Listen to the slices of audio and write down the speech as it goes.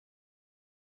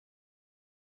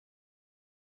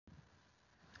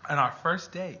And our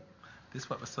first date, this is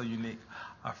what was so unique.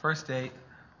 Our first date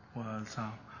was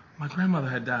my grandmother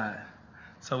had died,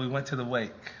 so we went to the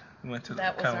wake. We went to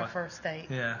that was our first date.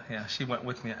 Yeah. She went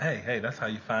with me. Hey, that's how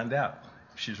you find out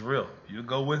if she's real. You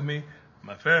go with me,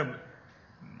 my family.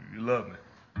 You love me.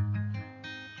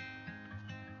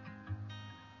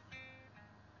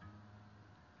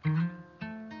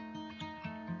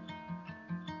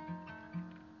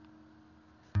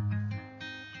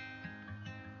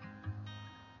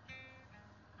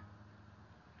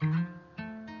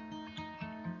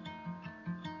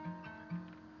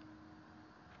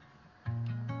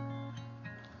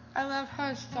 I love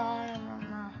her song on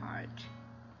my heart.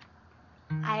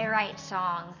 I write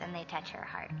songs and they touch her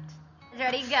heart.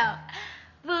 Ready, go.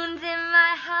 Wounds in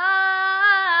my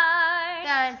heart.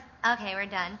 Done. Okay, we're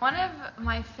done. One of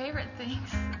my favorite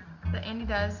things that Andy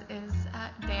does is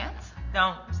dance.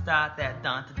 Don't start that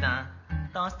dun-dun-dun.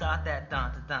 Don't start that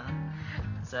dun-dun-dun.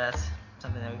 So that's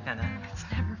something that we kind of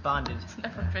bonded. It's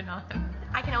never been on.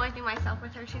 I can always be myself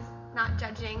with her. She's not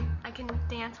judging. I can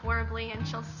dance horribly and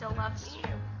she'll still love me.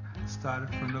 Started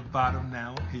from the bottom,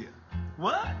 now I'm here.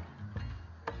 What?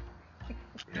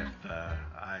 If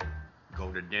I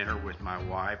go to dinner with my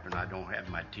wife and I don't have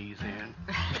my teeth in,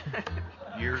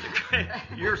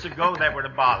 years ago that would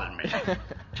have bothered me.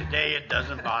 Today it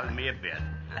doesn't bother me a bit.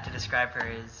 To describe her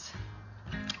is,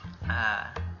 Are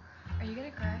you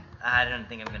gonna cry? I don't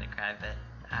think I'm gonna cry, but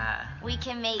We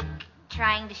can make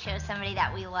trying to show somebody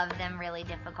that we love them really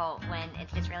difficult when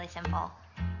it's just really simple.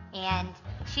 And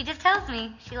she just tells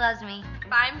me she loves me.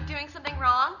 If I'm doing something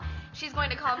wrong, she's going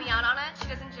to call me out on it. She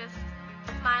doesn't just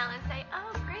smile and say,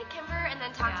 "Oh, great, Kimber," and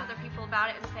then talk to other people about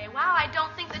it and say, "Wow, I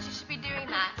don't think that you should be doing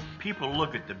that." People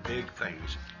look at the big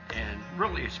things, and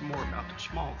really it's more about the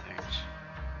small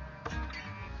things.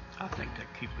 I think that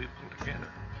keep people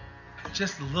together.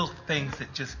 Just little things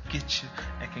that just get you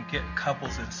and can get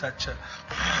couples in such a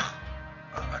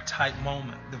tight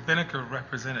moment. The vinegar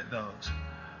represented those.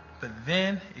 But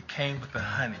then it came with the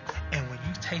honey. And when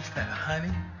you taste that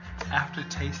honey, after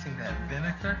tasting that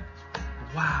vinegar,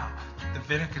 wow, the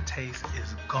vinegar taste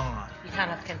is gone. You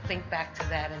kind of can think back to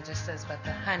that and just says, but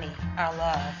the honey, our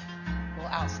love, will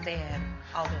outstand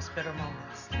all those bitter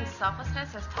moments. His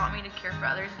selflessness has taught me to care for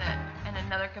others in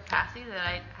another capacity that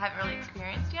I haven't really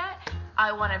experienced yet.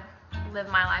 I want to live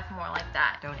my life more like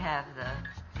that. Don't have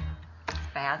the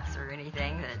spats or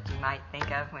anything that you might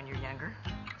think of when you're younger.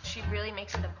 She really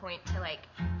makes it a point to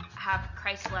have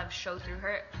Christ's love show through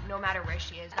her no matter where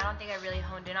she is. I don't think I really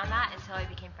honed in on that until I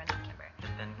became friends with Kimber.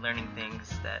 I've been learning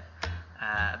things that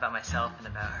about myself and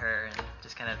about her, and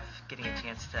just kind of getting a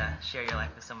chance to share your life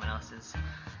with someone else is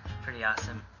pretty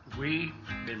awesome. We've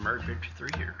been married 53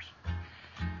 years.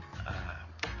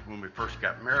 When we first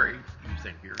got married, you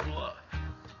think you're in love.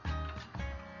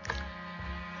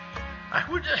 I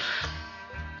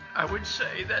would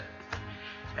say that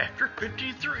after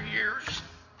 53 years,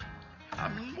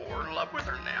 I'm more in love with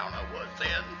her now than I was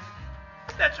then.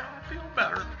 That's how I feel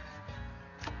about her.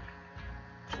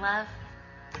 Love?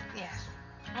 Yes.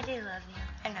 I do love you.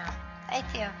 I know. I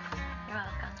do. You're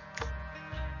welcome.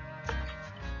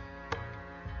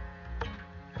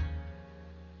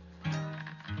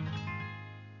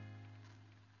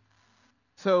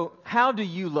 So, how do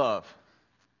you love?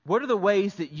 What are the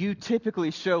ways that you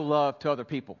typically show love to other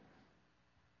people?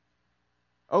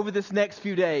 Over this next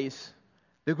few days,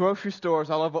 the grocery stores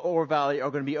all over Ore Valley are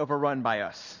going to be overrun by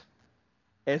us.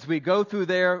 As we go through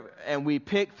there and we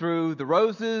pick through the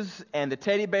roses and the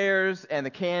teddy bears and the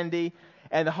candy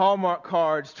and the Hallmark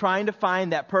cards, trying to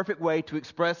find that perfect way to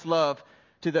express love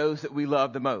to those that we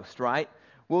love the most, right?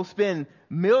 We'll spend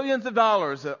millions of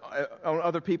dollars on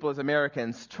other people as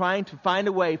Americans trying to find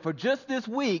a way for just this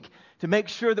week to make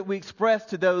sure that we express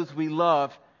to those we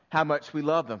love how much we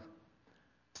love them.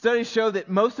 Studies show that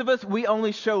most of us, we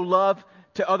only show love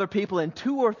to other people in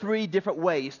 2 or 3 different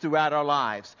ways throughout our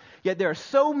lives. Yet there are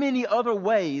so many other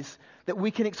ways that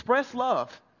we can express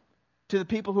love to the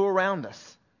people who are around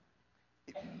us.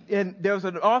 And there was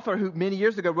an author who many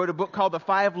years ago wrote a book called The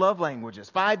 5 Love Languages.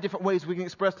 5 different ways we can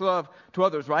express love to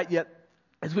others, right? Yet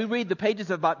as we read the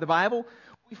pages of the Bible,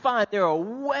 we find there are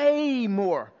way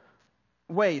more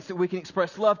ways that we can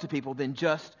express love to people than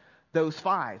just those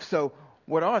 5. So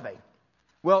what are they?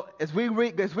 Well, as we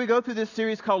go through this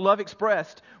series called Love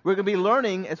Expressed, we're going to be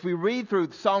learning as we read through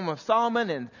the Psalm of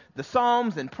Solomon and the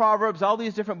Psalms and Proverbs, all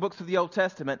these different books of the Old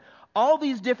Testament, all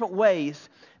these different ways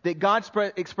that God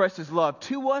expresses love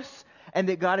to us and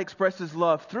that God expresses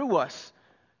love through us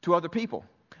to other people.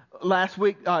 Last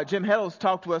week, Jim Heddles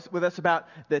talked with us about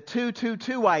the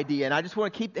 2-2-2 idea, and I just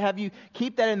want to have you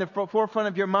keep that in the forefront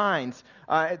of your minds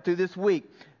through this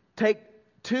week. Take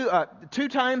two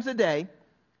times a day,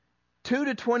 2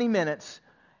 to 20 minutes,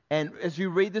 and as you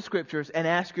read the scriptures, and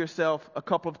ask yourself a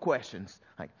couple of questions.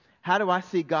 Like, how do I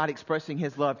see God expressing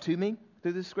His love to me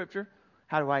through this scripture?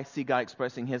 How do I see God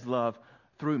expressing His love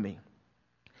through me?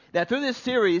 Now, through this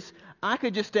series, I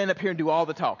could just stand up here and do all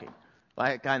the talking,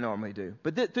 like I normally do.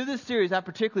 But through this series, I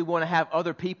particularly want to have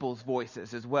other people's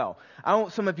voices as well. I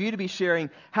want some of you to be sharing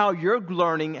how you're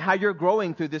learning, how you're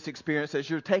growing through this experience as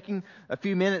you're taking a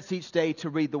few minutes each day to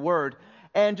read the Word,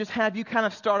 and just have you kind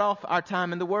of start off our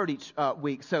time in the Word each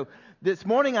week. So this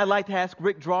morning, I'd like to ask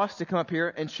Rick Dross to come up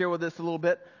here and share with us a little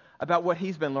bit about what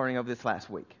he's been learning over this last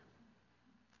week.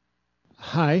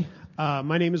 Hi,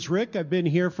 my name is Rick. I've been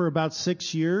here for about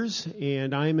 6 years,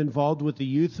 and I'm involved with the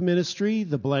youth ministry,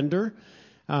 The Blender,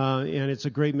 and it's a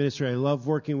great ministry. I love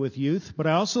working with youth, but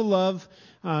I also love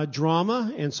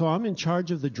drama, and so I'm in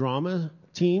charge of the drama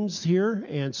teams here.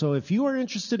 And so if you are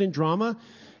interested in drama,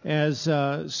 as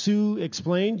Sue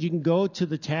explained, you can go to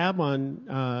the tab on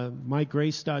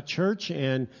mygrace.church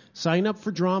and sign up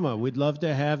for drama. We'd love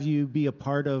to have you be a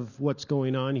part of what's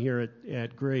going on here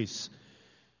at Grace.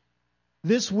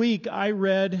 This week I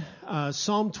read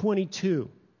Psalm 22,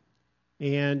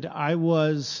 and I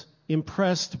was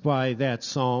impressed by that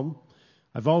psalm.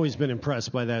 I've always been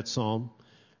impressed by that psalm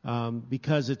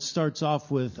because it starts off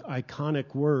with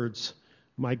iconic words,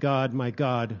 my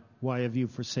God, why have you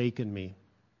forsaken me?"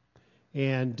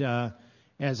 And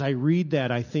as I read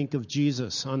that, I think of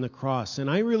Jesus on the cross. And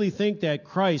I really think that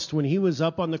Christ, when He was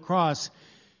up on the cross,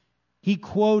 He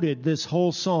quoted this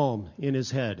whole psalm in His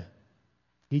head.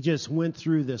 He just went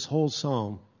through this whole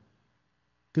psalm.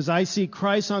 Because I see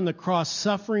Christ on the cross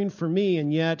suffering for me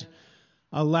and yet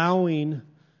allowing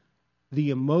the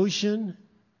emotion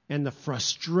and the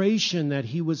frustration that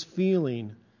He was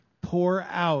feeling pour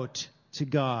out to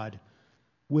God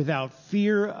without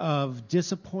fear of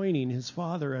disappointing His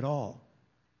Father at all.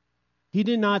 He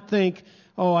did not think,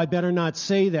 oh, I better not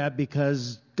say that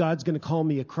because God's going to call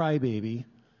me a crybaby.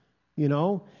 You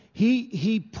know?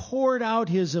 He poured out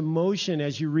His emotion,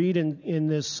 as you read in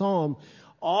this psalm,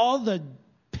 all the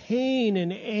pain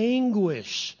and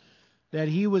anguish that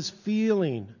He was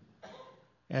feeling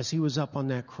as He was up on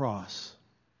that cross.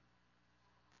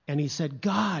 And He said,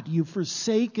 God, you've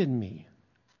forsaken me.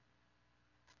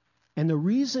 And the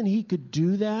reason He could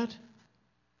do that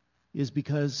is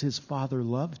because His Father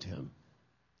loved Him,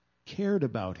 cared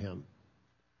about Him.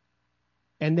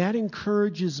 And that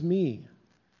encourages me.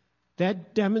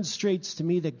 That demonstrates to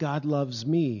me that God loves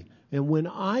me. And when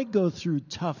I go through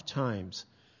tough times,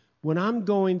 when I'm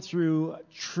going through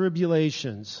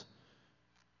tribulations,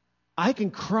 I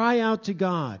can cry out to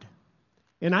God.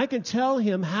 And I can tell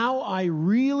Him how I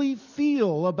really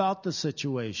feel about the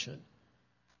situation.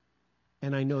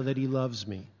 And I know that He loves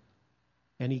me.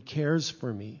 And He cares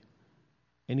for me.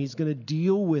 And He's going to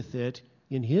deal with it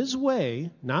in His way,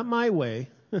 not my way.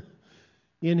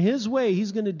 In His way,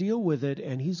 He's going to deal with it,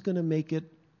 and He's going to make it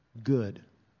good.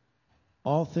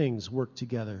 All things work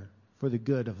together for the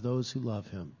good of those who love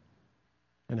Him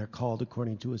and are called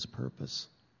according to His purpose.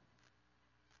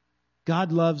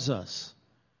 God loves us,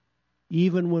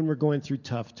 even when we're going through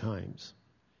tough times.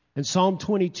 And Psalm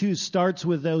 22 starts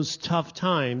with those tough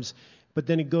times, but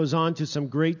then it goes on to some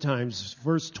great times.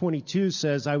 Verse 22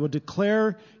 says, I will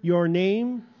declare your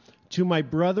name to my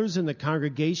brothers in the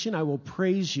congregation. I will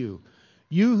praise you.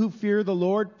 You who fear the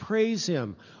Lord, praise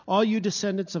Him. All you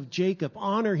descendants of Jacob,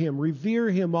 honor Him, revere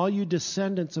Him, all you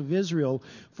descendants of Israel.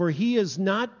 For He has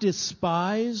not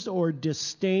despised or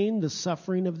disdained the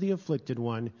suffering of the afflicted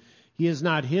one. He has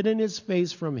not hidden His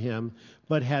face from him,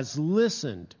 but has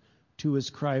listened to his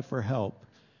cry for help.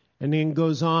 And then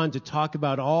goes on to talk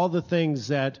about all the things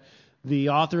that the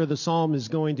author of the psalm is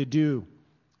going to do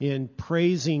in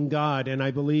praising God. And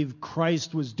I believe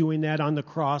Christ was doing that on the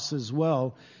cross as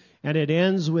well. And it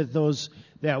ends with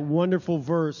that wonderful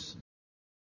verse.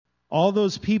 All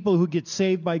those people who get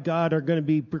saved by God are going to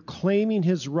be proclaiming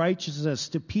His righteousness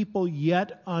to people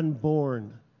yet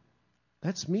unborn.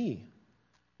 That's me.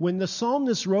 When the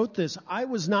psalmist wrote this, I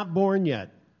was not born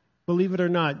yet. Believe it or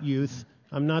not, youth.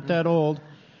 I'm not that old.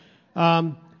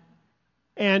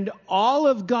 And all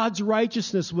of God's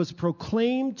righteousness was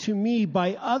proclaimed to me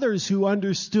by others who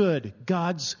understood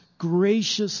God's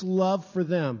gracious love for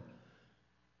them.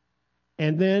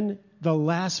 And then the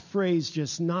last phrase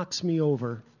just knocks me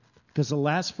over, because the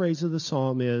last phrase of the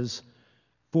psalm is,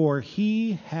 for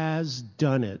He has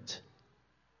done it.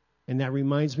 And that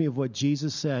reminds me of what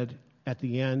Jesus said at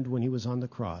the end when He was on the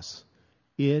cross.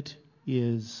 It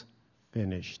is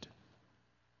finished.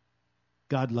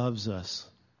 God loves us.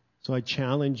 So I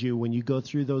challenge you, when you go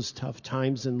through those tough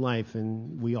times in life,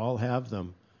 and we all have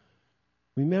them,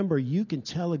 Remember, you can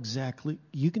tell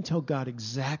God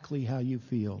exactly how you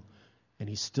feel, and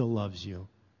he still loves you.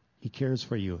 He cares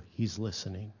for you. He's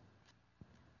listening.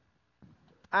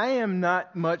 I am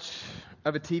not much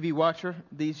of a TV watcher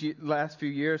these last few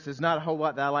years. There's not a whole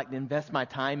lot that I like to invest my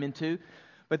time into.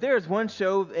 But there is one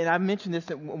show, and I mentioned this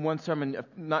in one sermon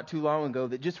not too long ago,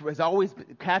 that just has always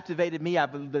captivated me.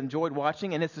 I've enjoyed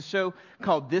watching, and it's a show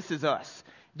called This Is Us.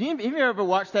 Have you ever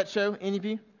watched that show, any of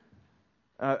you?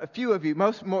 A few of you,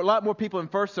 a lot more people in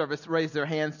first service raised their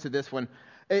hands to this one.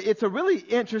 It's a really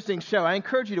interesting show. I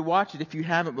encourage you to watch it if you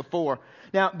haven't before.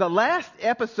 Now, the last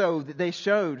episode that they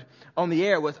showed on the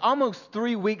air was almost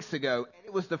 3 weeks ago. And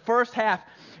it was the first half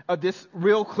of this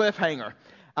real cliffhanger.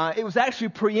 It was actually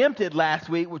preempted last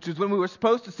week, which was when we were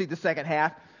supposed to see the second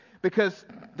half, because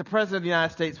the President of the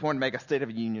United States wanted to make a State of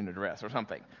the Union address or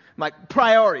something. Like,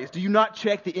 priorities. Do you not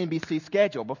check the NBC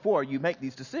schedule before you make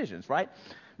these decisions, right?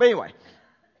 But anyway,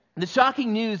 the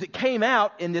shocking news that came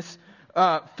out in this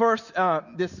first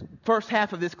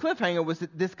half of this cliffhanger was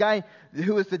that this guy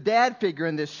who is the dad figure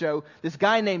in this show, this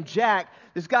guy named Jack,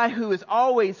 this guy who is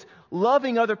always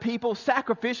loving other people,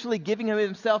 sacrificially giving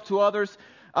himself to others,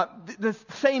 the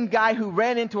same guy who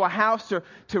ran into a house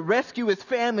to rescue his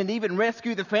family and even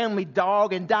rescue the family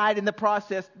dog and died in the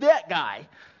process, that guy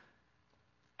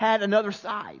had another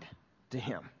side to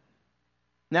him.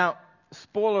 Now,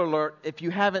 spoiler alert, if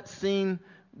you haven't seen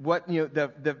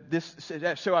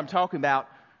that show I'm talking about,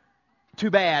 too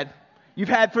bad. You've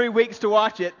had 3 weeks to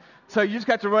watch it, so you just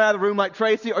got to run out of the room like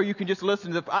Tracy, or you can just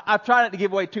listen to I've tried not to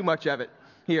give away too much of it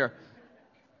here.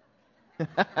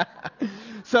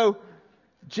 So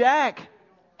Jack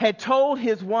had told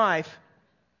his wife,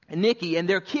 Nikki, and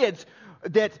their kids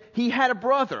that he had a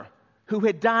brother who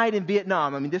had died in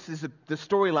Vietnam. I mean, this is the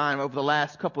storyline over the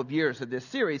last couple of years of this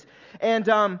series. And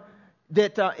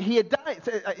that he had died.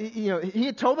 He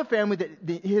had told the family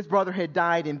that his brother had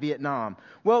died in Vietnam.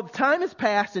 Well, time has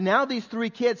passed, and now these 3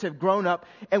 kids have grown up.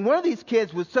 And one of these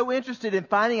kids was so interested in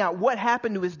finding out what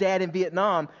happened to his dad in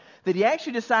Vietnam that he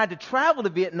actually decided to travel to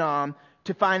Vietnam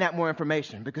to find out more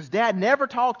information, because Dad never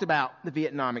talked about the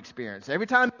Vietnam experience. Every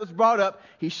time it was brought up,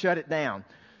 he shut it down.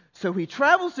 So he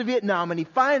travels to Vietnam, and he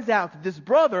finds out that this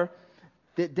brother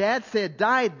that Dad said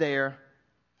died there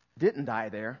didn't die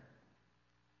there,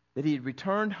 that he had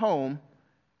returned home,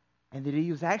 and that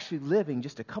he was actually living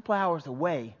just a couple hours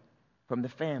away from the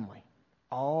family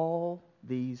all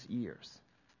these years.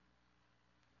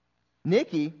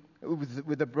 Nikki,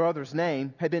 with the brother's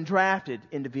name, had been drafted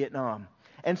into Vietnam.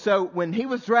 And so when he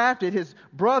was drafted, his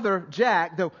brother,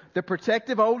 Jack, the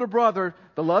protective older brother,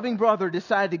 the loving brother,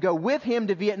 decided to go with him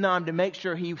to Vietnam to make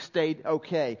sure he stayed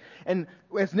okay. And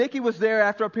as Nikki was there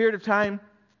after a period of time,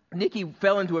 Nikki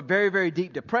fell into a very, very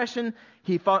deep depression.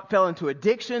 He fell into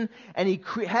addiction, and he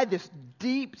had this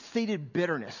deep-seated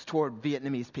bitterness toward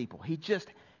Vietnamese people. He just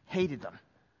hated them.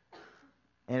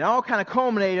 And it all kind of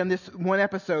culminated on this one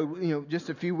episode,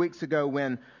 just a few weeks ago,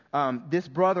 when this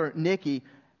brother, Nikki,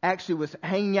 actually was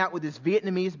hanging out with this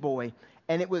Vietnamese boy,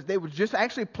 and they were just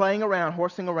actually playing around,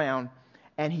 horsing around,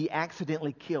 and he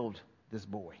accidentally killed this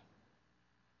boy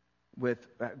with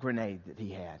a grenade that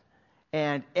he had.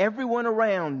 And everyone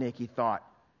around Nikki thought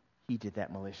he did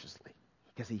that maliciously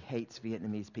because he hates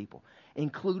Vietnamese people,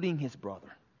 including his brother.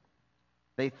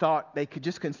 They thought they could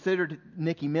just consider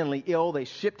Nikki mentally ill. They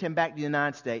shipped him back to the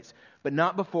United States, but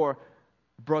not before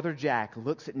Brother Jack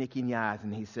looks at Nikki in the eyes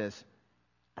and he says,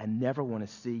 "I never want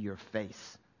to see your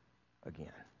face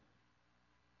again."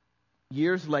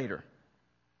 Years later,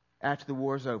 after the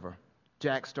war's over,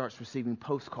 Jack starts receiving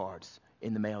postcards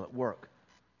in the mail at work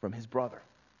from his brother,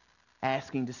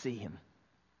 asking to see him.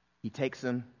 He takes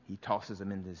them, he tosses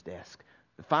them into his desk.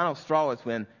 The final straw is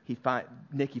when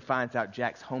Nikki finds out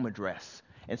Jack's home address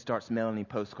and starts mailing him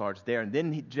postcards there. And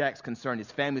then Jack's concerned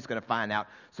his family's going to find out.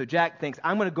 So Jack thinks,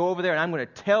 I'm going to go over there and I'm going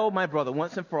to tell my brother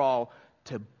once and for all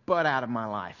to butt out of my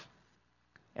life.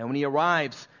 And when he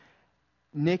arrives,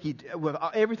 Nikki, with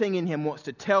everything in him, wants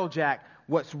to tell Jack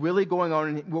what's really going on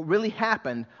and what really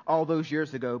happened all those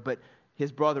years ago. But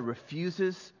his brother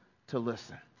refuses to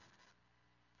listen.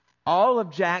 All of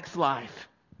Jack's life,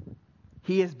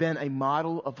 he has been a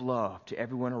model of love to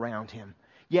everyone around him.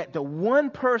 Yet the one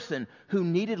person who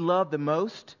needed love the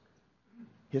most,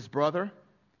 his brother,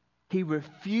 he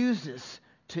refuses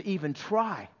to even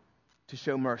try to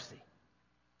show mercy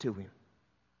to him.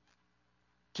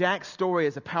 Jack's story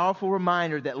is a powerful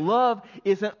reminder that love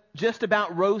isn't just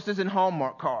about roses and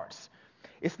Hallmark cards.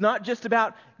 It's not just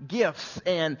about gifts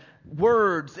and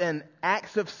words and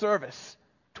acts of service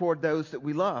toward those that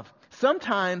we love.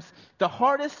 Sometimes the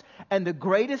hardest and the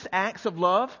greatest acts of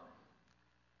love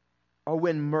are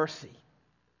when mercy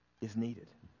is needed.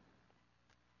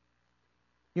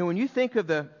 You know, when you think of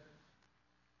the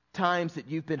times that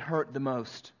you've been hurt the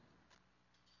most,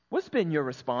 what's been your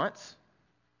response?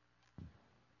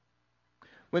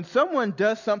 When someone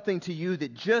does something to you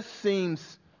that just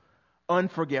seems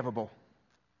unforgivable,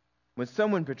 when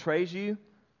someone betrays you,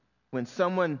 when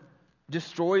someone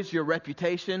destroys your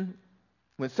reputation,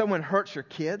 when someone hurts your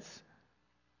kids,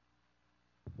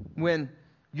 when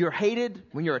you're hated,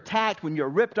 when you're attacked, when you're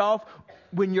ripped off,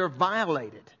 when you're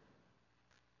violated.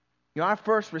 You know, our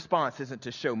first response isn't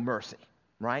to show mercy,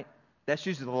 right? That's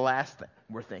usually the last thing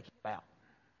we're thinking about.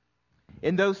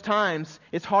 In those times,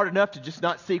 it's hard enough to just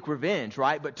not seek revenge,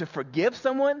 right? But to forgive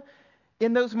someone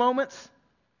in those moments,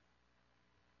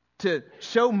 to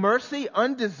show mercy,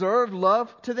 undeserved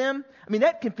love to them, I mean,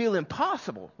 that can feel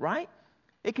impossible, right?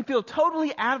 It can feel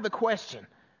totally out of the question.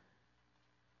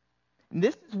 And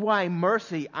this is why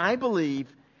mercy, I believe,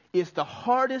 is the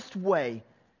hardest way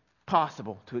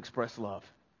possible to express love.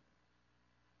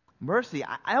 Mercy,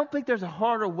 I don't think there's a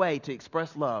harder way to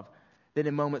express love than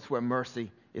in moments where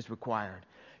mercy is required.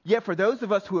 Yet for those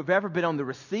of us who have ever been on the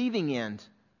receiving end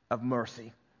of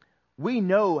mercy, we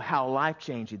know how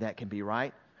life-changing that can be,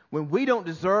 right? When we don't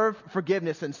deserve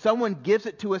forgiveness and someone gives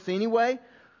it to us anyway,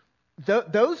 that's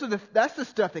the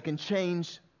stuff that can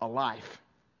change a life.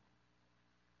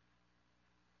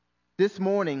 This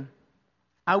morning,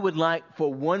 I would like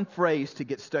for one phrase to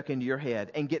get stuck into your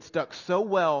head and get stuck so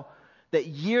well that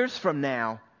years from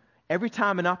now, every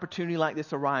time an opportunity like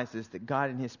this arises, that God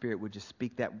in His Spirit would just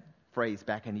speak that phrase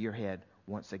back into your head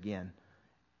once again.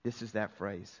 This is that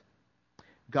phrase.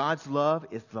 God's love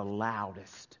is the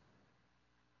loudest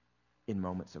in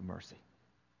moments of mercy.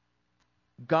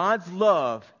 God's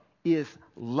love is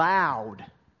loud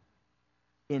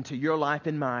into your life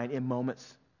and mine in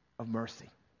moments of mercy.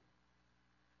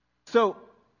 So,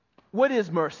 what is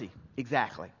mercy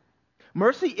exactly?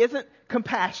 Mercy isn't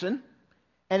compassion,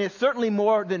 and it's certainly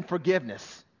more than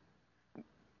forgiveness.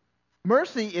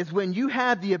 Mercy is when you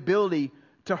have the ability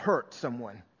to hurt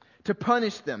someone, to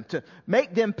punish them, to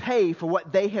make them pay for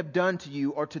what they have done to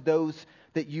you or to those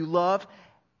that you love,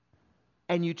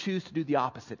 and you choose to do the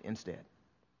opposite instead.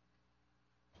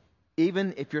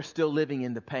 Even if you're still living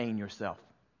in the pain yourself.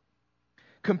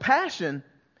 Compassion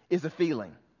is a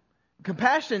feeling.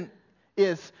 Compassion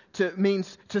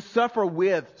means to suffer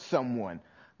with someone.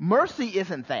 Mercy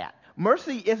isn't that.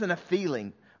 Mercy isn't a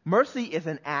feeling. Mercy is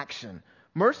an action.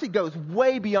 Mercy goes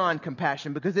way beyond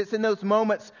compassion because it's in those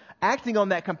moments acting on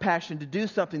that compassion to do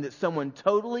something that someone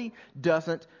totally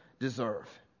doesn't deserve.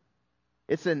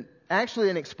 It's actually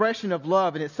an expression of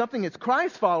love, and it's something as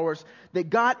Christ followers that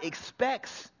God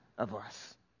expects of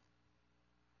us.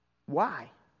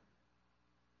 Why?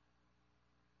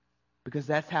 Because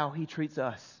that's how He treats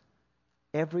us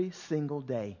every single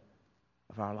day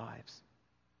of our lives.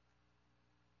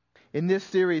 In this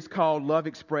series called Love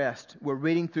Expressed, we're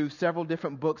reading through several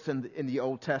different books in the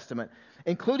Old Testament,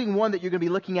 including one that you're going to be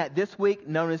looking at this week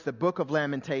known as the Book of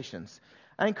Lamentations.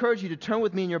 I encourage you to turn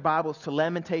with me in your Bibles to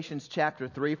Lamentations chapter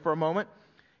 3 for a moment.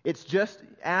 It's just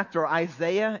after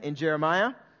Isaiah and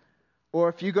Jeremiah. Or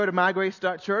if you go to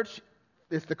mygrace.church,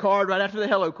 it's the card right after the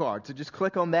hello card. So just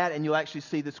click on that and you'll actually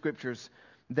see the scriptures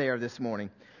there this morning.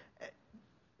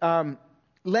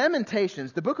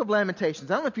 Lamentations, the book of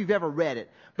Lamentations, I don't know if you've ever read it,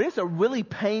 but it's a really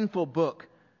painful book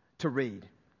to read.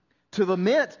 To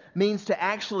lament means to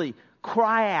actually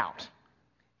cry out.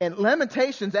 And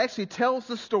Lamentations actually tells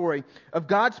the story of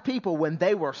God's people when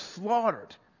they were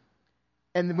slaughtered.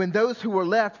 And when those who were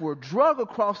left were dragged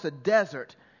across a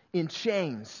desert in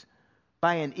chains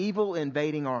by an evil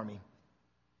invading army.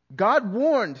 God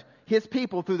warned His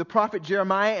people through the prophet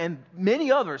Jeremiah and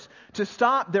many others to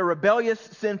stop their rebellious,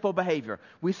 sinful behavior.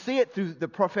 We see it through the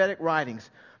prophetic writings.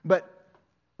 But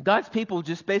God's people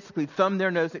just basically thumbed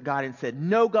their nose at God and said,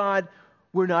 "No, God,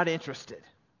 we're not interested."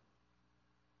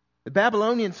 The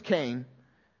Babylonians came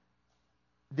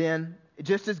then,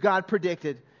 just as God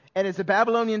predicted. And as the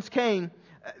Babylonians came,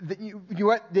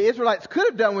 what the Israelites could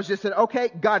have done was just said, "Okay,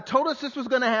 God told us this was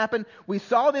going to happen. We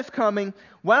saw this coming.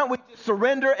 Why don't we just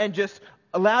surrender and just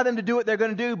allow them to do what they're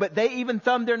going to do?" But they even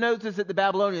thumbed their noses at the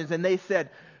Babylonians and they said,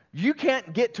 "You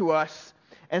can't get to us."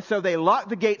 And so they locked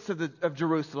the gates of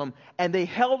Jerusalem and they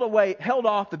held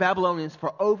off the Babylonians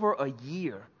for over a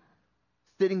year,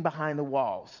 sitting behind the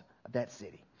walls of that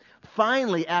city.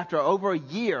 Finally, after over a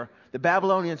year, the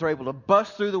Babylonians are able to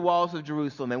bust through the walls of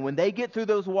Jerusalem. And when they get through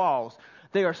those walls,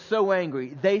 they are so angry,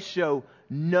 they show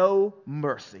no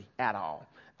mercy at all.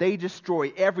 They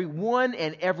destroy everyone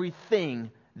and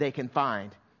everything they can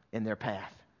find in their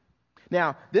path.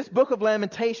 Now, this book of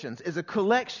Lamentations is a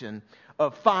collection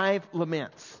of 5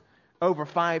 laments. over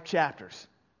 5 chapters.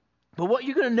 But what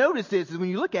you're going to notice is when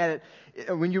you look at it,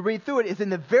 when you read through it, is in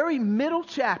the very middle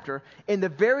chapter, in the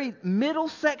very middle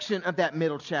section of that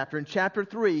middle chapter, in chapter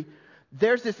 3,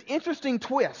 there's this interesting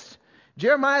twist.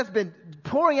 Jeremiah's been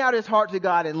pouring out his heart to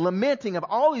God and lamenting of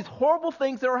all these horrible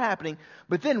things that are happening.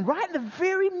 But then right in the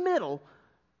very middle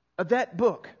of that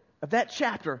book, of that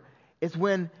chapter, is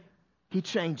when he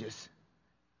changes.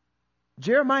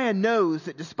 Jeremiah knows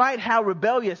that despite how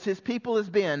rebellious his people has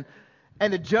been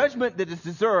and the judgment that is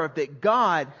deserved, that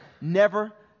God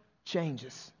never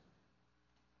changes.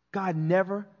 God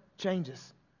never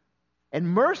changes. And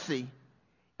mercy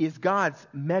is God's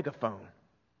megaphone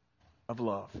of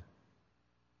love.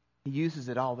 He uses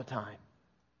it all the time.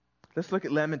 Let's look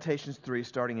at Lamentations 3,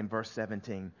 starting in verse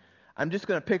 17. I'm just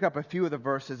going to pick up a few of the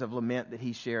verses of lament that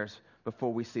he shares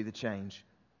before we see the change.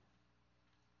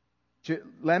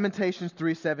 Lamentations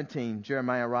 3:17,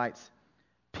 Jeremiah writes,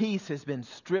 "Peace has been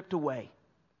stripped away,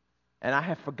 and I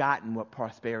have forgotten what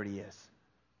prosperity is.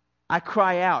 I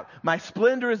cry out, my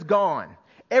splendor is gone.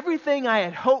 Everything I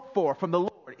had hoped for from the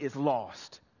Lord is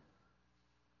lost.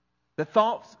 The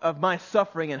thoughts of my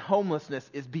suffering and homelessness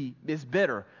is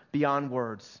bitter beyond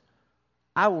words.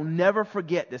 I will never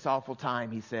forget this awful time,"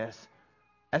 he says,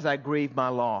 "as I grieve my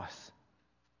loss."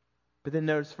 But then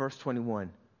notice verse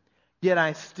 21. "Yet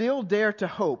I still dare to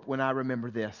hope when I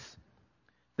remember this.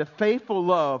 The faithful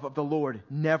love of the Lord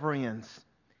never ends.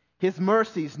 His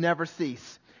mercies never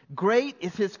cease. Great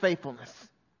is His faithfulness.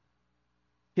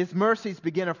 His mercies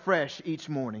begin afresh each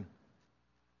morning.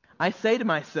 I say to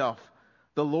myself,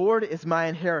 the Lord is my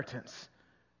inheritance.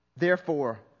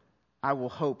 Therefore, I will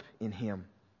hope in Him."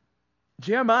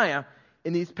 Jeremiah,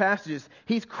 in these passages,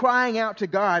 he's crying out to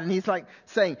God, and he's like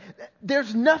saying,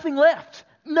 there's nothing left.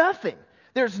 Nothing.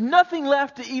 There's nothing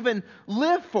left to even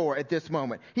live for at this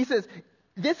moment. He says,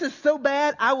 this is so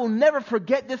bad, I will never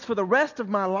forget this for the rest of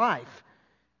my life.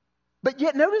 But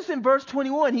yet, notice in verse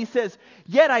 21, he says,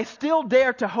 "Yet I still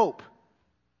dare to hope."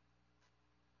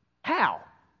 How,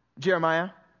 Jeremiah?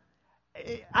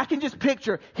 I can just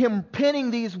picture him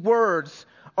penning these words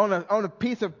on a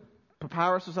piece of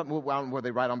papyrus or something. Well, I don't know what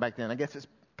they write on back then. I guess it's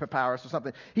papyrus or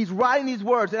something. He's writing these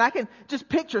words, and I can just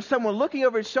picture someone looking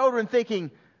over his shoulder and thinking,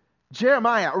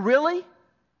 Jeremiah, really?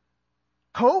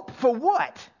 Hope for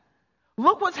what?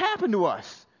 Look what's happened to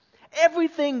us.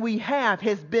 Everything we have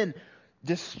has been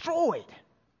destroyed.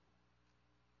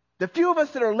 The few of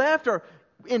us that are left are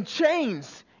in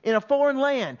chains in a foreign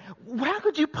land. How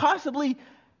could you possibly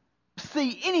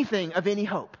see anything of any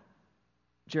hope,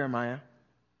 Jeremiah?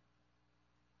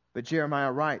 But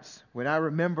Jeremiah writes, when I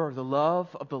remember the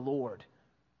love of the Lord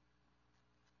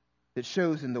that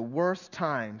shows in the worst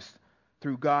times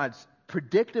through God's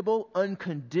predictable,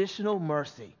 unconditional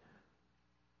mercy,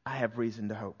 I have reason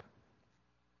to hope.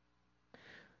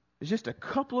 There's just a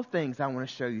couple of things I want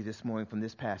to show you this morning from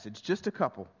this passage. Just a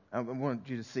couple I want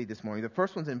you to see this morning. The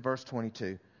first one's in verse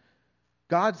 22.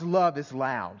 God's love is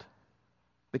loud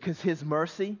because His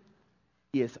mercy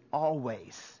is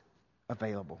always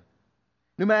available.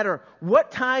 No matter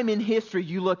what time in history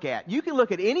you look at, you can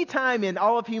look at any time in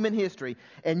all of human history,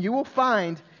 and you will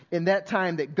find in that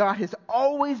time that God has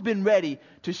always been ready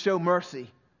to show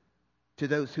mercy to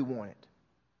those who want it.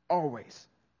 Always.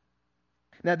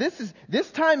 Now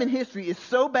this time in history is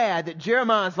so bad that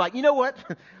Jeremiah's like, you know what?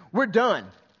 We're done.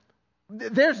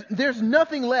 There's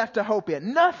nothing left to hope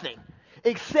in. Nothing.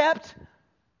 Except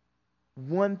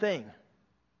one thing.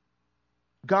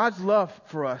 God's love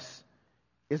for us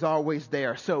is always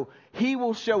there. So He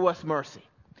will show us mercy.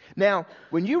 Now,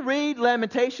 when you read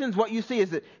Lamentations, what you see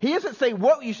is that He doesn't say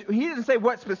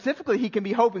what specifically he can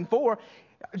be hoping for.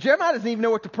 Jeremiah doesn't even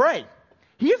know what to pray.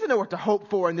 He doesn't know what to hope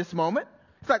for in this moment.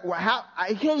 It's like, well,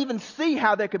 I can't even see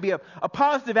how there could be a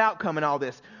positive outcome in all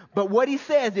this. But what he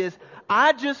says is,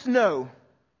 I just know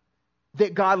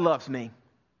that God loves me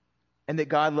and that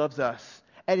God loves us.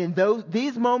 And in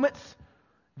these moments,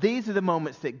 these are the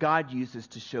moments that God uses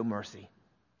to show mercy.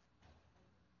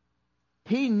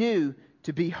 He knew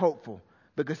to be hopeful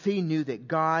because he knew that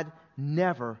God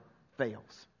never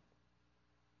fails.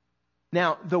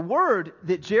 Now, the word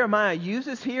that Jeremiah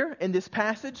uses here in this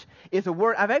passage is a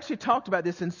word, I've actually talked about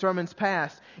this in sermons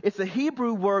past. It's a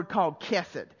Hebrew word called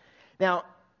chesed. Now,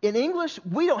 in English,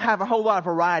 we don't have a whole lot of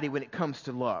variety when it comes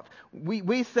to love.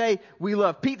 We say we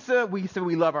love pizza. We say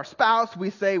we love our spouse.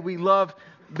 We say we love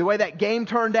the way that game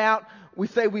turned out. We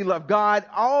say we love God,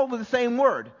 all with the same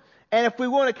word. And if we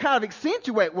want to kind of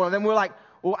accentuate one of them, we're like,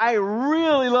 well, I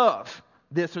really love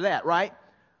this or that, right?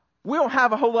 We don't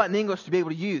have a whole lot in English to be able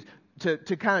to use to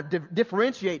kind of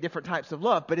differentiate different types of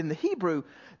love. But in the Hebrew,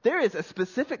 there is a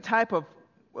specific type of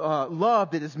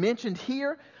love that is mentioned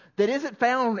here that isn't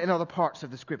found in other parts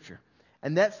of the Scripture.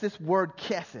 And that's this word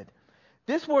chesed.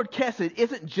 This word chesed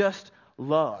isn't just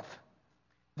love.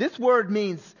 This word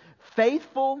means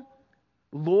faithful,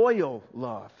 loyal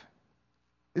love.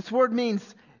 This word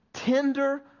means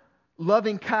tender,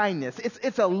 loving kindness.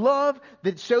 It's a love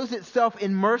that shows itself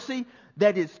in mercy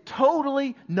that is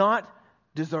totally not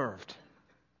deserved.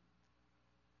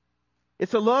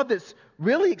 It's a love that's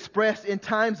really expressed in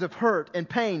times of hurt and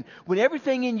pain, when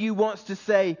everything in you wants to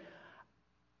say,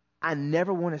 I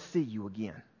never want to see you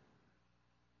again.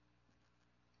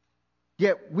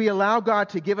 Yet we allow God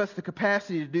to give us the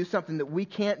capacity to do something that we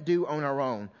can't do on our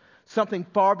own, something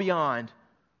far beyond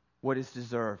what is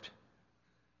deserved.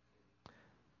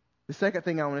 The second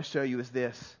thing I want to show you is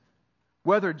this.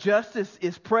 Whether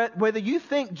you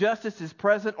think justice is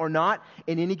present or not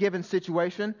in any given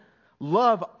situation,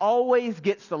 love always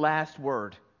gets the last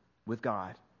word with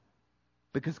God,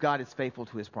 because God is faithful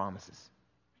to His promises.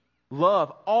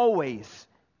 Love always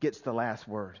gets the last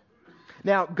word.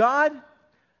 Now, God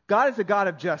is a God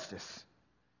of justice.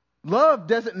 Love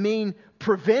doesn't mean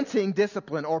preventing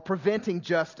discipline or preventing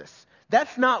justice.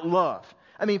 That's not love.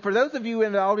 I mean, for those of you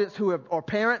in the audience who are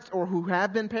parents or who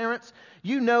have been parents,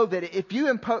 you know that if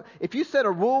you set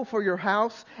a rule for your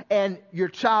house and your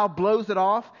child blows it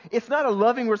off, it's not a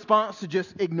loving response to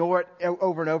just ignore it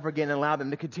over and over again and allow them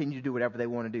to continue to do whatever they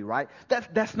want to do, right?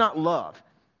 That's not love.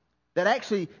 That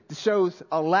actually shows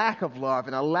a lack of love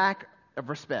and a lack of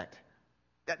respect.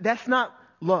 That's not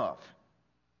love.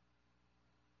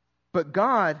 But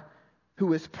God,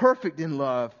 who is perfect in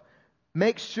love,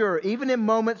 makes sure, even in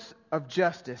moments of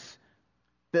justice,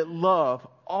 that love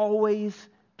always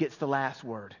gets the last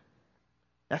word.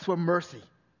 That's where mercy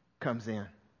comes in.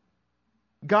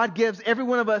 God gives every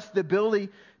one of us the ability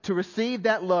to receive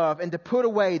that love and to put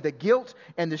away the guilt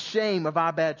and the shame of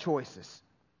our bad choices.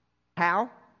 How?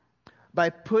 By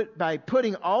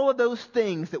putting all of those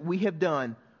things that we have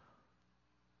done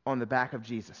on the back of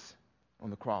Jesus on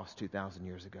the cross 2,000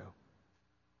 years ago.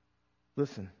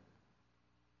 Listen,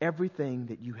 everything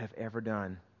that you have ever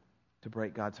done to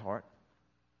break God's heart,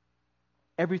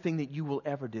 everything that you will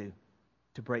ever do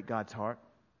to break God's heart,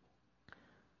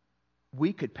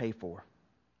 we could pay for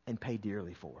and pay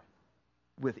dearly for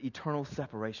with eternal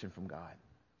separation from God.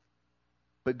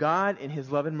 But God, in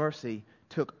His love and mercy,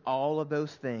 took all of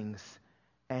those things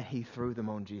and He threw them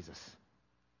on Jesus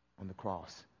on the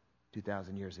cross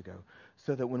 2,000 years ago.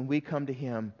 So that when we come to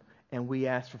Him and we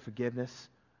ask for forgiveness,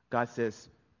 God says,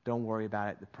 don't worry about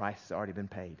it. The price has already been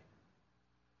paid.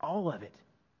 All of it.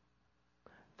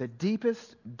 The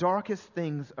deepest, darkest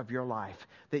things of your life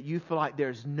that you feel like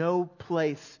there's no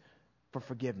place for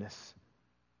forgiveness.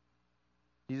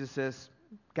 Jesus says,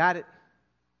 got it.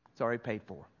 It's already paid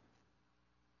for.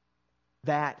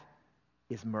 That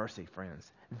is mercy,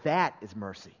 friends. That is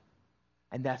mercy.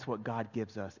 And that's what God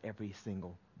gives us every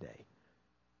single day.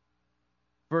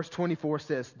 Verse 24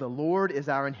 says, the Lord is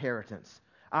our inheritance.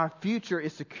 Our future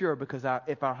is secure because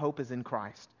if our hope is in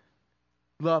Christ.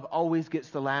 Love always gets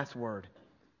the last word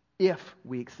if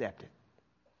we accept it.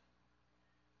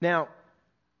 Now,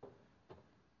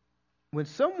 when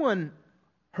someone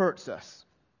hurts us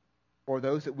or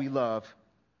those that we love,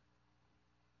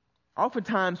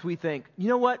 oftentimes we think, you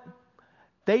know what?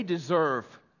 They deserve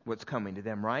what's coming to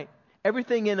them, right?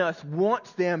 Everything in us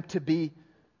wants them to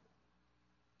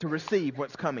receive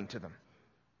what's coming to them.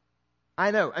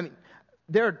 I know. I mean,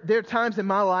 there are times in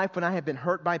my life when I have been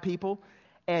hurt by people,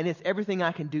 and it's everything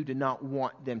I can do to not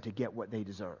want them to get what they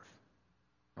deserve.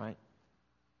 Right?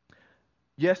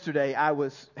 Yesterday, I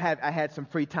had some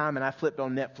free time, and I flipped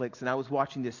on Netflix, and I was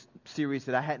watching this series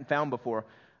that I hadn't found before.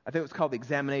 I think it was called The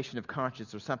Examination of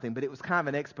Conscience or something, but it was kind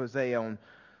of an expose on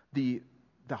the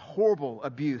horrible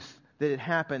abuse that had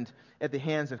happened at the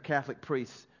hands of Catholic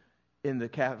priests in the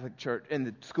Catholic Church, in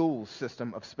the school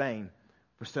system of Spain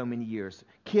for so many years.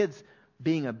 Kids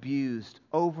being abused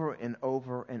over and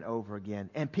over and over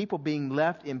again. And people being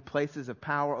left in places of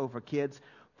power over kids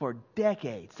for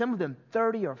decades. Some of them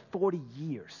 30 or 40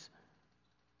 years.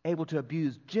 Able to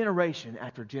abuse generation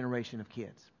after generation of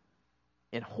kids.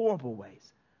 In horrible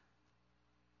ways.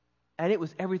 And it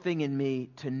was everything in me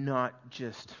to not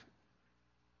just...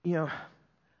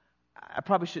 I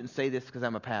probably shouldn't say this because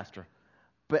I'm a pastor.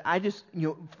 But I just,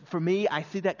 for me, I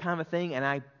see that kind of thing, and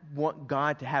I want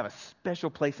God to have a special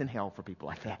place in hell for people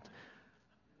like that.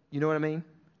 You know what I mean?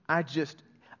 I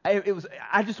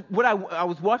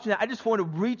was watching that, I just wanted to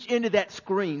reach into that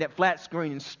screen, that flat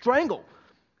screen, and strangle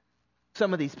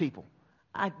some of these people.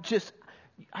 I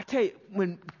tell you,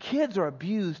 when kids are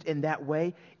abused in that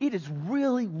way, it is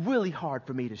really, really hard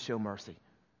for me to show mercy.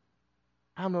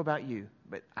 I don't know about you,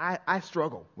 but I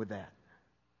struggle with that.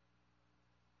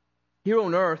 Here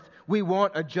on earth, we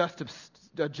want a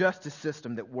justice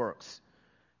system that works,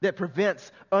 that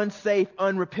prevents unsafe,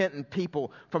 unrepentant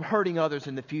people from hurting others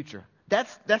in the future.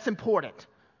 That's important.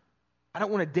 I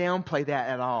don't want to downplay that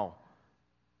at all.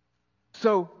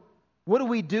 So, what do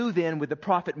we do then with the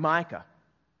prophet Micah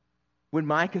when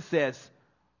Micah says,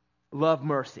 love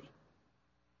mercy?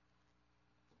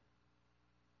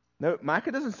 No,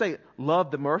 Micah doesn't say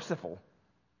love the merciful.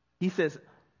 He says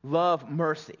love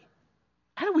mercy.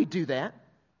 How do we do that?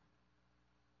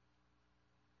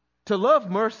 To love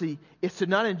mercy is to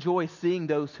not enjoy seeing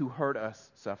those who hurt us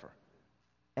suffer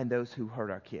and those who hurt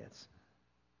our kids.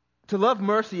 To love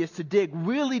mercy is to dig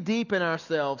really deep in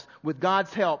ourselves with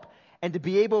God's help and to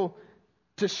be able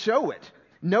to show it,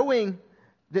 knowing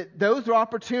that those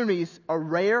opportunities are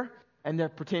rare and they're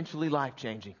potentially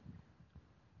life-changing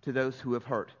to those who have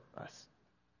hurt us.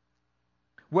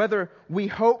 Whether we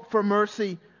hope for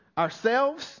mercy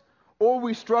ourselves or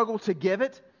we struggle to give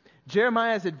it,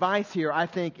 Jeremiah's advice here, I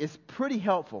think, is pretty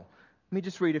helpful. Let me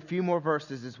just read a few more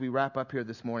verses as we wrap up here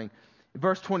this morning.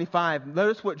 Verse 25,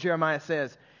 notice what Jeremiah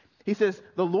says. He says,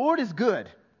 the Lord is good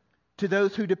to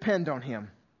those who depend on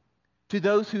Him, to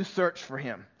those who search for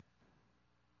Him.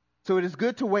 So it is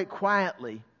good to wait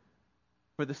quietly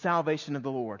for the salvation of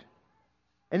the Lord.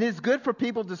 And it is good for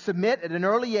people to submit at an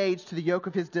early age to the yoke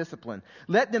of His discipline.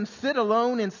 Let them sit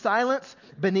alone in silence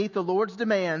beneath the Lord's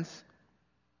demands.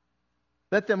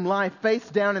 Let them lie face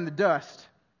down in the dust,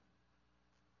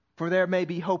 for there may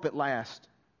be hope at last.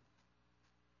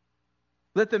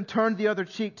 Let them turn the other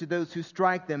cheek to those who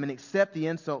strike them and accept the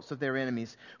insults of their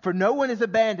enemies. For no one is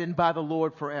abandoned by the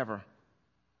Lord forever.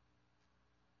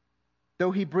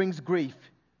 Though He brings grief,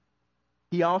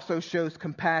 He also shows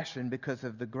compassion because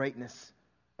of the greatness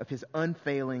of His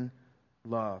unfailing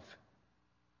love.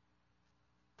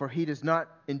 For He does not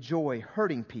enjoy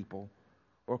hurting people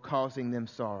or causing them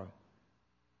sorrow.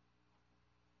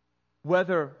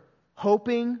 Whether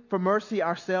hoping for mercy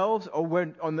ourselves or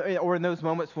in those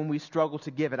moments when we struggle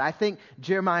to give it, I think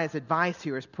Jeremiah's advice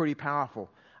here is pretty powerful.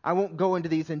 I won't go into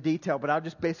these in detail, but I'll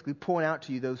just basically point out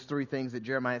to you those three things that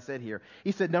Jeremiah said here.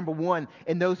 He said, number one,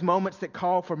 in those moments that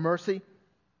call for mercy,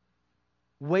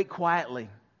 wait quietly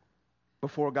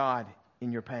before God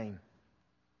in your pain.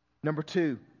 Number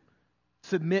two,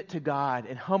 submit to God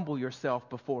and humble yourself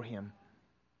before Him.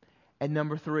 And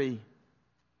number three,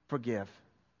 forgive.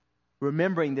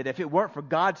 Remembering that if it weren't for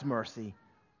God's mercy,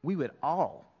 we would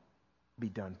all be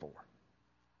done for.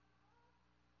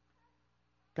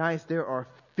 Guys, there are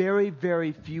very,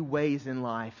 very few ways in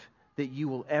life that you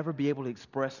will ever be able to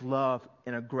express love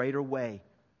in a greater way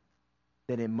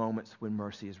than in moments when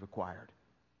mercy is required.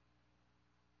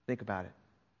 Think about it.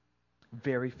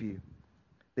 Very few.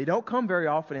 They don't come very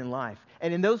often in life.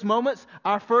 And in those moments,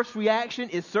 our first reaction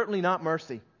is certainly not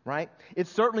mercy, right? It's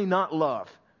certainly not love.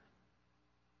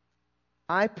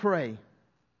 I pray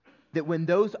that when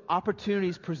those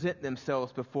opportunities present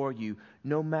themselves before you,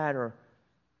 no matter,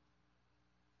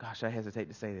 gosh, I hesitate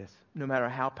to say this, no matter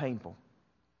how painful,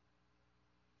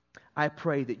 I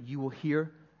pray that you will hear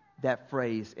that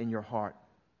phrase in your heart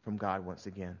from God once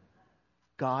again.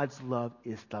 God's love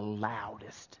is the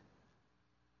loudest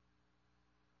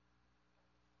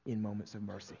in moments of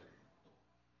mercy.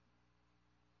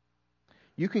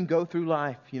 You can go through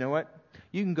life, you know what?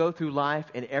 You can go through life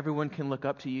and everyone can look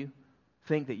up to you,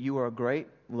 think that you are a great,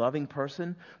 loving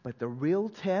person, but the real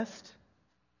test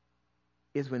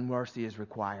is when mercy is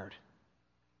required.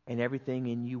 And everything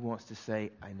in you wants to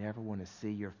say, I never want to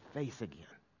see your face again.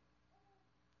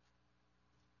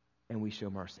 And we show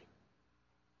mercy.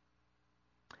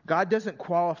 God doesn't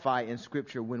qualify in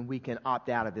Scripture when we can opt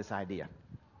out of this idea.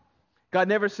 God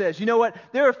never says, you know what,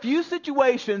 there are a few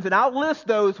situations, and I'll list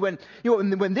those when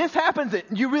this happens,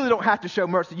 you really don't have to show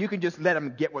mercy. You can just let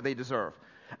them get what they deserve.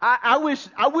 I wish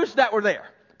that were there,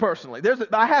 personally.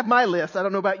 I have my list. I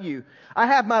don't know about you. I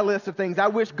have my list of things I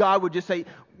wish God would just say,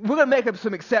 we're going to make up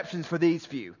some exceptions for these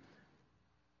few.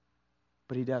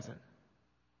 But He doesn't.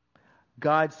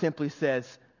 God simply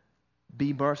says,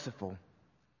 be merciful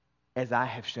as I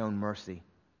have shown mercy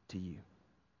to you.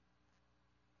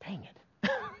 Dang it.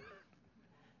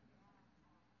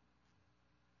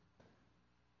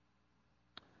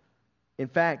 In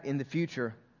fact, in the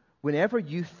future, whenever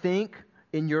you think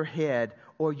in your head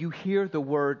or you hear the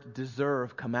word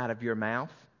deserve come out of your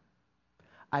mouth,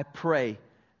 I pray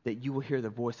that you will hear the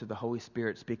voice of the Holy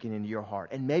Spirit speaking into your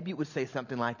heart. And maybe it would say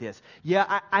something like this.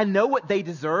 Yeah, I know what they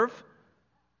deserve,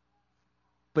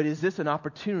 but is this an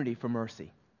opportunity for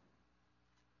mercy?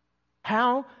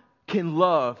 How can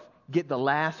love get the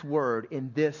last word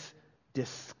in this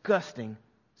disgusting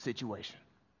situation?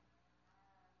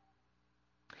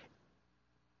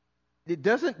 It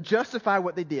doesn't justify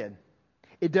what they did.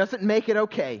 It doesn't make it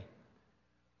okay.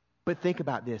 But think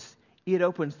about this. It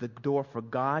opens the door for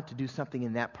God to do something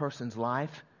in that person's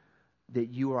life that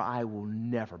you or I will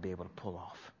never be able to pull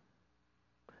off.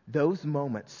 Those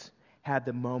moments have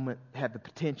the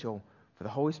potential for the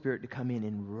Holy Spirit to come in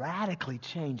and radically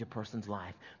change a person's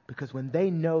life. Because when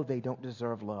they know they don't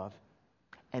deserve love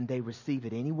and they receive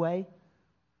it anyway,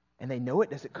 and they know it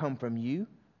doesn't come from you,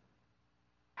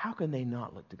 how can they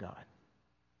not look to God?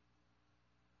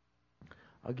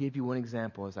 I'll give you one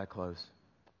example as I close.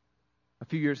 A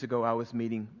few years ago, I was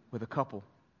meeting with a couple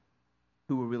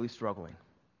who were really struggling.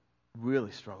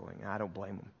 And I don't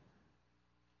blame them.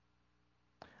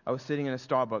 I was sitting in a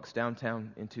Starbucks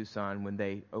downtown in Tucson when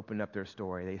they opened up their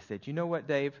story. They said, "You know what,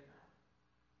 Dave?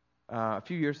 A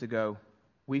few years ago,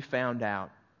 we found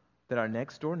out that our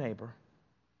next door neighbor,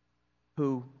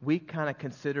 who we kind of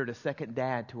considered a second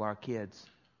dad to our kids,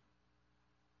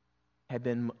 had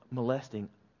been molesting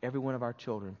every one of our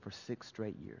children for 6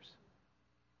 straight years.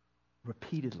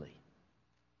 Repeatedly.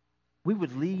 We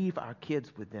would leave our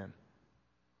kids with them,"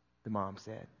 the mom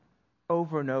said,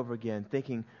 over and over again,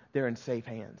 thinking they're in safe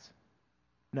hands,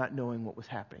 not knowing what was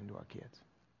happening to our kids.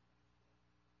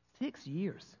 6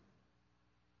 years.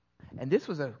 And this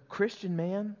was a Christian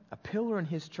man, a pillar in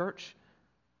his church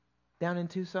down in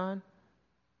Tucson,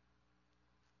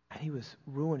 and he was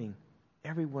ruining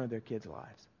every one of their kids'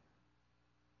 lives.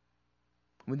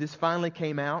 When this finally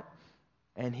came out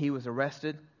and he was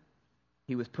arrested,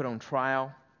 he was put on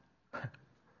trial.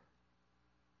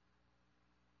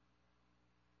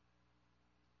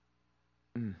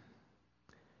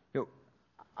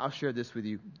 I'll share this with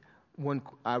you.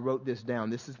 I wrote this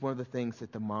down. This is one of the things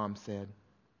that the mom said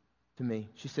to me.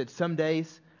 She said, "Some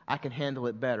days I can handle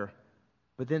it better,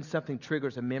 but then something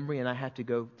triggers a memory and I have to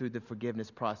go through the forgiveness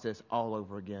process all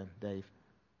over again, Dave.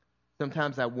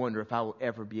 Sometimes I wonder if I will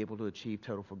ever be able to achieve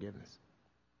total forgiveness."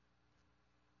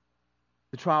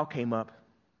 The trial came up,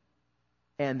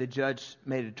 and the judge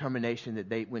made a determination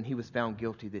that when he was found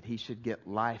guilty, that he should get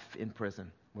life in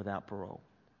prison without parole.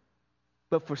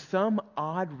 But for some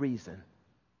odd reason,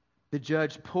 the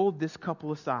judge pulled this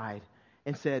couple aside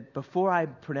and said, "Before I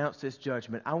pronounce this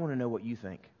judgment, I want to know what you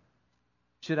think.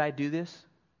 Should I do this?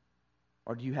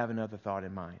 Or do you have another thought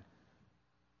in mind?"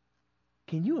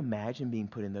 Can you imagine being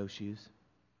put in those shoes?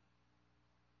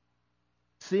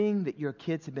 Seeing that your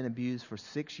kids have been abused for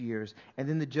 6 years, and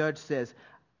then the judge says,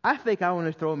 "I think I want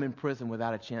to throw them in prison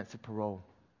without a chance of parole.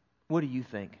 What do you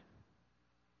think?"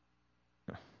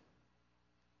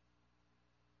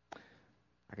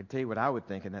 I can tell you what I would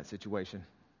think in that situation.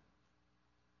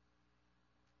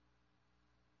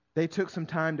 They took some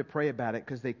time to pray about it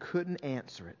because they couldn't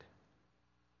answer it.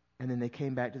 And then they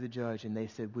came back to the judge and they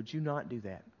said, "Would you not do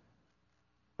that?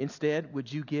 Instead,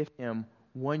 would you give him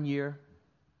 1 year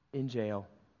in jail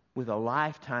with a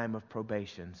lifetime of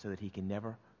probation so that he can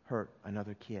never hurt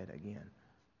another kid again?"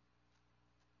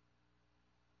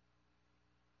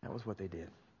 That was what they did.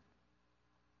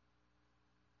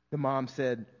 The mom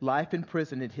said life in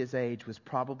prison at his age was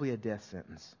probably a death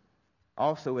sentence.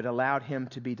 Also, it allowed him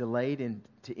to be delayed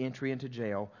into entry into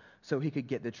jail so he could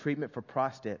get the treatment for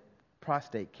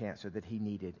prostate cancer that he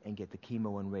needed and get the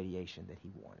chemo and radiation that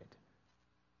he wanted.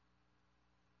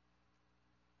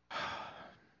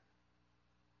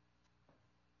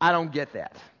 I don't get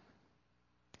that.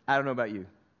 I don't know about you.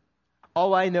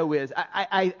 All I know is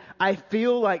I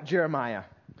feel like Jeremiah,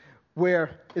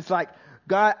 where it's like,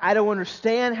 "God, I don't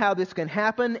understand how this can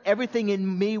happen. Everything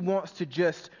in me wants to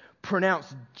just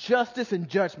pronounce justice and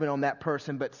judgment on that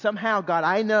person. But somehow, God,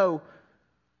 I know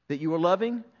that you are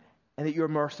loving and that you're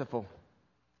merciful.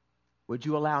 Would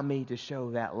you allow me to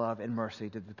show that love and mercy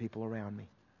to the people around me?"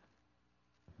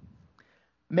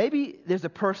 Maybe there's a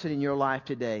person in your life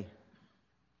today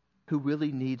who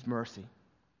really needs mercy.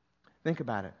 Think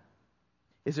about it.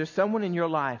 Is there someone in your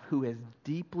life who has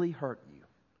deeply hurt you,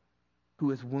 who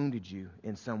has wounded you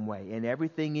in some way, and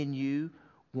everything in you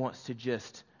wants to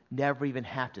just never even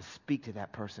have to speak to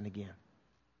that person again?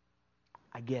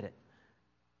 I get it.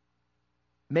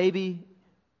 Maybe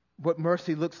what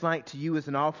mercy looks like to you is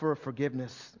an offer of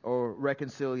forgiveness or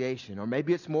reconciliation, or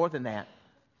maybe it's more than that.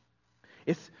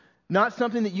 It's not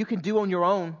something that you can do on your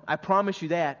own. I promise you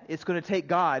that. It's going to take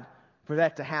God for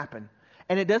that to happen.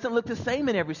 And it doesn't look the same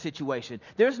in every situation.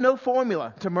 There's no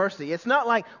formula to mercy. It's not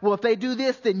like, well, if they do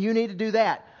this, then you need to do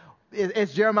that.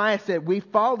 As Jeremiah said, we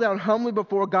fall down humbly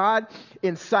before God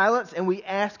in silence and we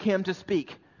ask Him to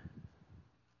speak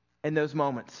in those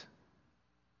moments.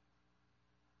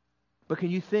 But can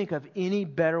you think of any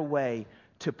better way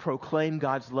to proclaim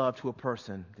God's love to a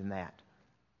person than that?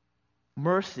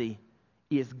 Mercy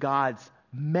is God's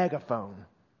megaphone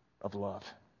of love.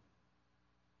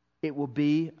 It will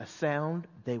be a sound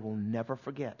they will never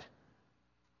forget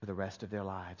for the rest of their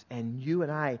lives. And you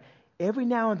and I, every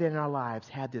now and then in our lives,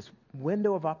 have this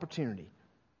window of opportunity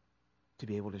to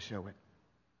be able to show it.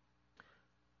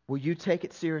 Will you take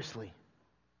it seriously?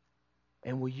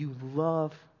 And will you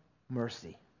love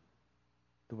mercy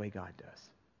the way God does?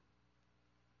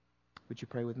 Would you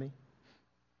pray with me?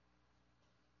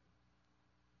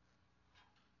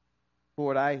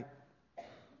 Lord, I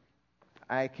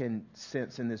can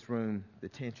sense in this room the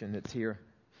tension that's here,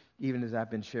 even as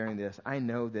I've been sharing this. I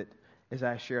know that as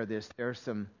I share this, there are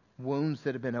some wounds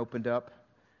that have been opened up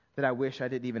that I wish I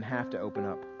didn't even have to open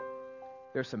up.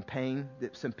 There's some pain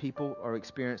that some people are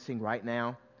experiencing right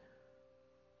now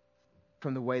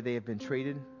from the way they have been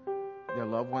treated, their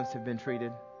loved ones have been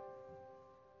treated.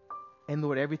 And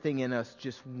Lord, everything in us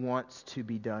just wants to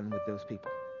be done with those people.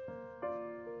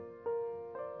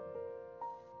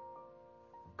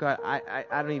 God, I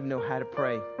don't even know how to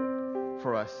pray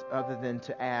for us other than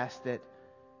to ask that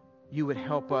you would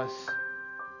help us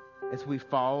as we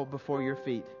fall before your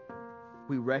feet.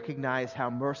 We recognize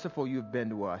how merciful you've been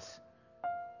to us,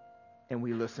 and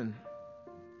we listen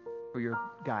for your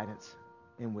guidance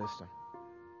and wisdom.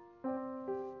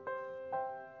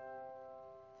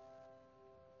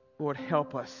 Lord,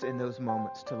 help us in those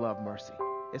moments to love mercy,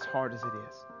 as hard as it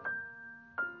is.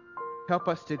 Help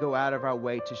us to go out of our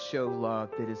way to show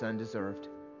love that is undeserved,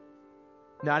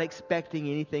 not expecting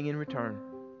anything in return,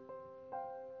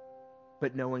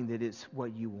 but knowing that it's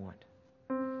what you want.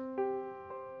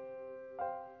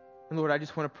 And Lord, I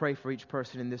just want to pray for each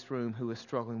person in this room who is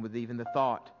struggling with even the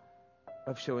thought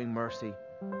of showing mercy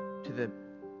to the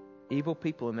evil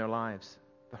people in their lives,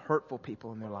 the hurtful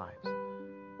people in their lives.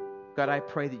 God, I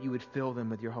pray that you would fill them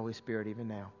with your Holy Spirit even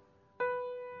now.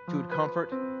 That you would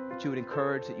comfort, that you would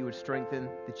encourage, that you would strengthen,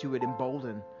 that you would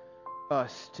embolden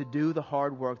us to do the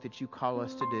hard work that you call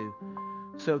us to do,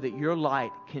 so that your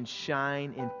light can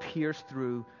shine and pierce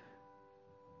through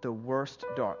the worst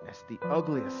darkness, the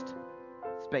ugliest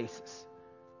spaces,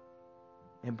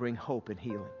 and bring hope and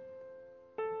healing.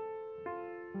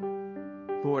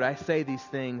 Lord, I say these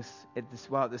things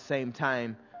while at the same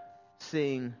time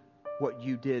seeing what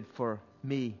you did for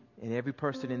me and every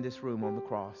person in this room on the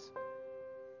cross.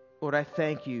 Lord, I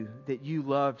thank you that you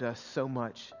loved us so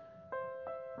much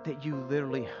that you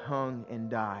literally hung and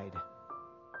died.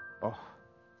 Oh,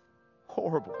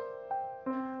 horrible,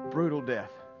 brutal death.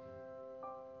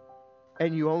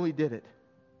 And you only did it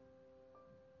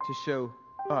to show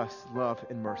us love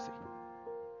and mercy.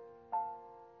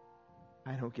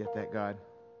 I don't get that, God,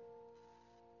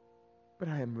 but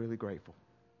I am really grateful.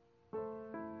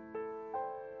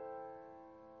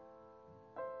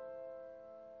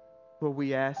 Lord,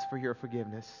 we ask for your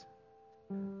forgiveness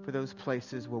for those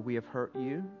places where we have hurt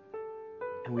you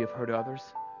and we have hurt others.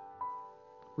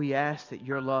 We ask that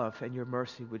your love and your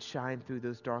mercy would shine through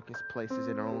those darkest places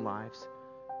in our own lives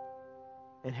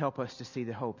and help us to see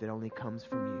the hope that only comes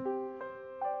from you.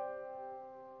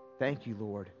 Thank you,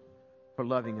 Lord, for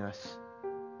loving us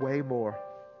way more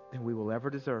than we will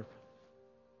ever deserve.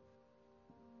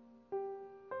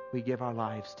 We give our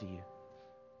lives to you.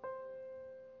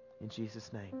 In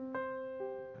Jesus' name,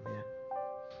 amen.